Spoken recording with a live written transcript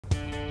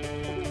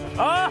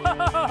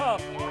Oh!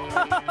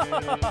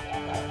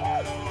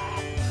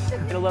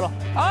 Get a little.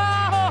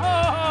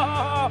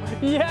 Oh!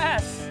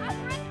 Yes!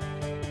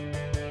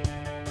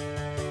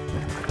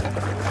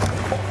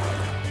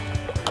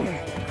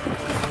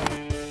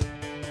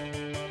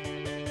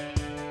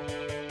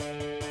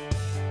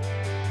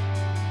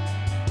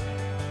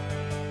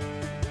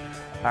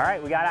 All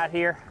right, we got out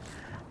here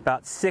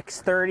about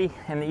 6:30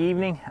 in the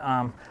evening.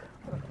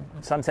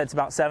 Sunset's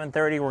about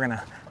 7:30. We're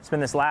gonna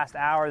spend this last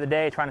hour of the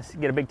day trying to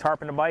get a big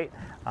tarpon to bite.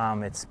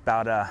 It's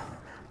about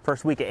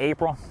first week of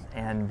April,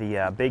 and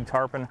the big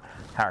tarpon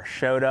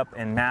showed up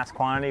in mass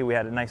quantity. We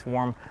had a nice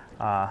warm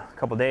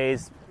couple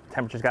days.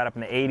 Temperatures got up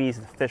in the 80s.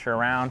 The fish are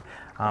around.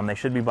 They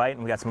should be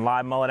biting. We got some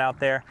live mullet out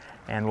there,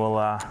 and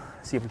we'll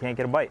see if we can't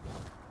get a bite.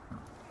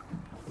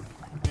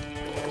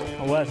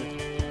 What was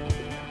it?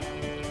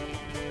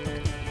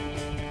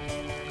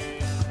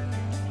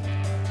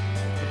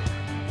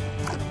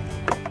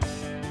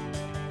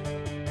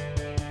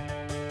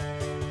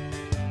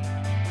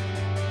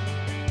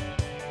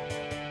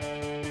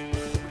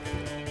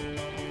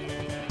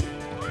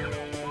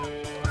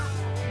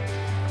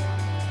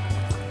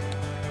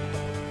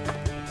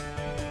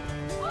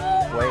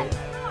 Wait.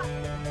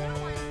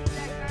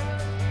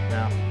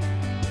 No.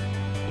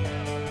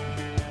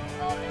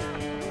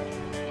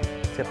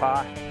 Tip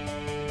high.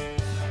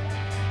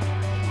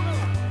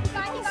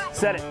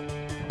 Set it.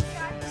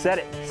 Set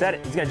it. Set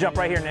it. He's going to jump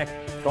right here, Nick.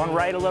 Going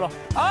right a little.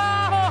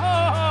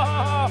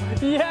 Oh!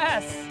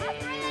 Yes!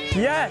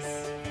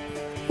 Yes!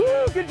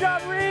 Woo! Good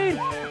job, Reed!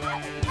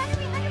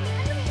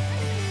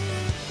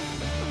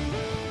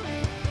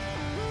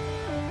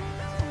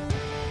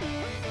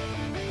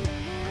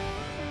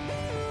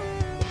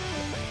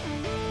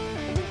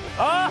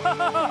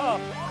 Oh!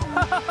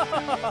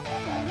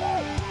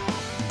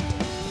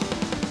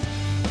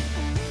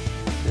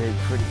 Big,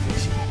 pretty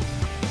fishy.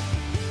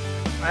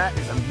 That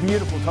is a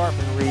beautiful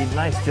tarpon, Reed.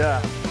 Nice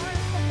job.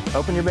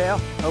 Open your bail.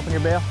 Open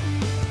your bail.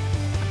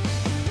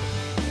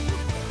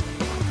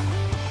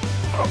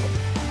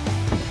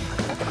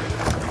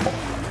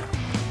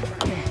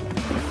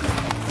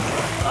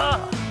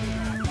 Oh.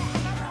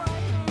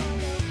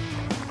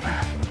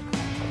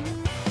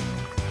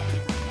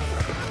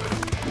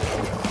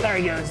 There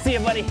he goes. See you,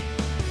 buddy.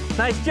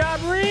 Nice job,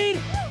 Reed.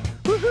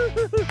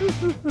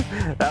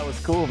 That was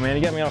cool, man.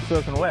 You got me all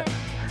soaking wet.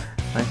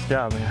 Nice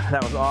job, man.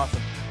 That was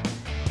awesome.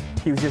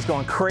 He was just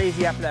going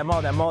crazy after that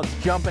mullet. That mullet's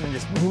jumping and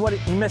just,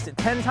 he missed it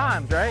 10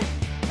 times, right?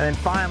 And then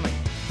finally,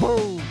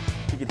 boom,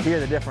 you could hear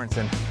the difference.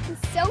 And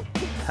so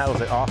that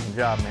was an awesome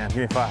job, man. Give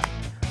me 5.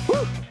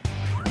 Woo!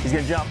 He's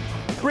gonna jump.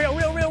 Reel,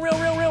 reel, reel, reel,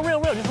 reel, reel,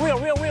 reel, reel. Just reel,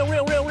 reel, reel,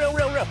 reel, reel, reel,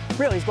 reel, reel.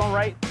 Reel, he's going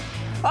right.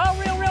 Oh,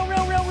 reel, reel,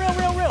 reel, reel, reel,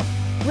 reel, reel.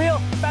 Reel,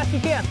 fast as you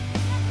can.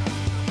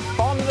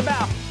 Fall into the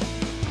bow.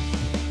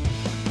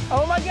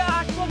 Oh my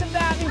gosh, look at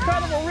that.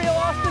 Incredible reel,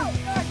 Austin.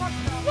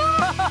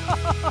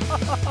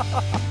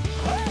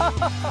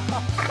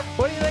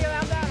 What do you think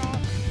about that,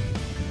 Austin?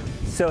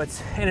 So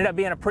it's ended up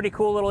being a pretty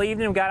cool little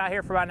evening. We got out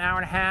here for about an hour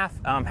and a half.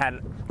 Had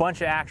a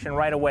bunch of action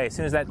right away. As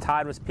soon as that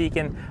tide was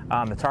peaking,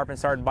 the tarpon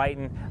started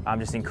biting.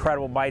 Just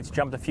incredible bites.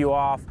 Jumped a few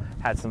off.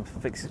 Had some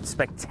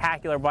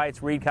spectacular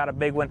bites. Reed caught a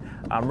big one.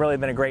 Really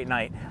been a great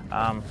night.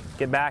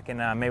 Get back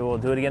and maybe we'll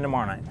do it again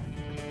tomorrow night.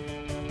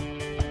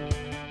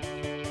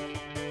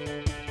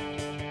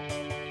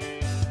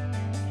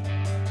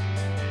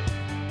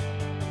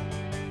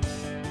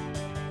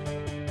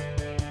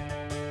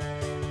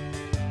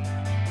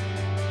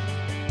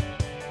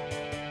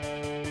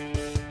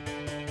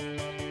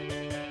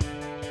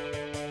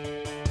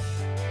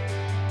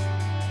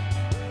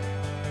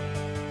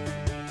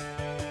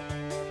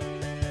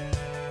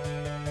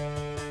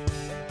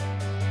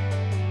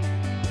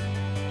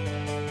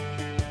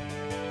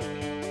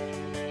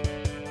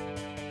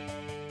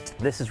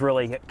 This is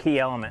really a key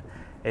element,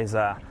 is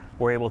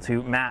we're able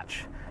to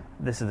match.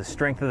 This is the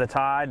strength of the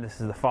tide,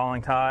 this is the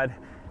falling tide,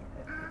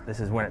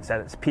 this is when it's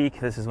at its peak,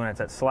 this is when it's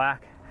at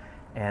slack,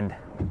 and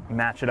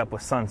match it up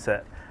with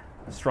sunset.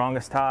 The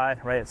strongest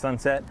tide right at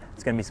sunset,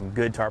 it's going to be some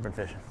good tarpon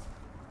fishing.